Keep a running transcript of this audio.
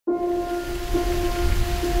Well,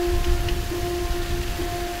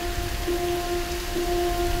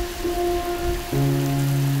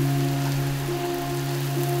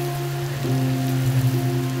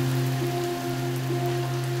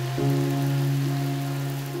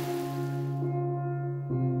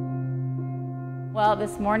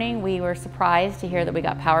 this morning we were surprised to hear that we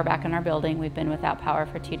got power back in our building. We've been without power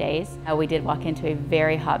for 2 days. We did walk into a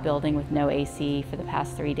very hot building with no AC for the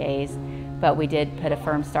past 3 days, but we did put a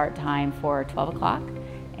firm start time for 12 o'clock,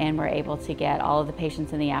 and we're able to get all of the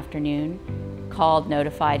patients in the afternoon called,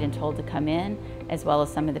 notified, and told to come in, as well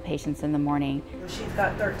as some of the patients in the morning. She's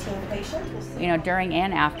got 13 patients. You know, during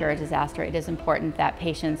and after a disaster, it is important that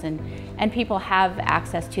patients and people have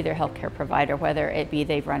access to their healthcare provider, whether it be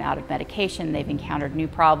they've run out of medication, they've encountered new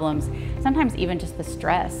problems, sometimes even just the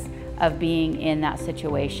stress of being in that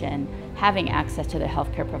situation. Having access to the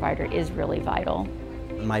healthcare provider is really vital.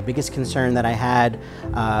 My biggest concern that I had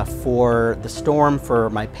for the storm for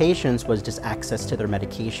my patients was just access to their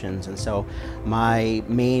medications. And so my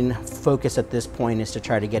main focus at this point is to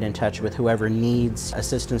try to get in touch with whoever needs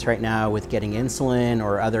assistance right now with getting insulin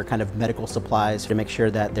or other kind of medical supplies to make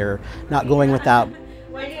sure that they're not going without.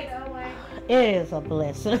 It is a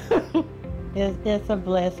blessing. It's a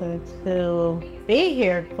blessing to be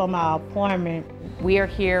here for my appointment. We are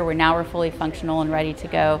here, we're fully functional and ready to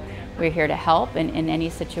go. We're here to help in any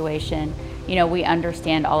situation. You know, we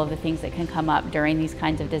understand all of the things that can come up during these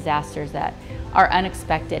kinds of disasters that are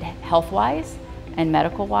unexpected health-wise and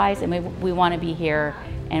medical-wise, and we want to be here,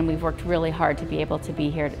 and we've worked really hard to be able to be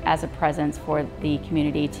here as a presence for the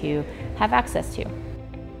community to have access to.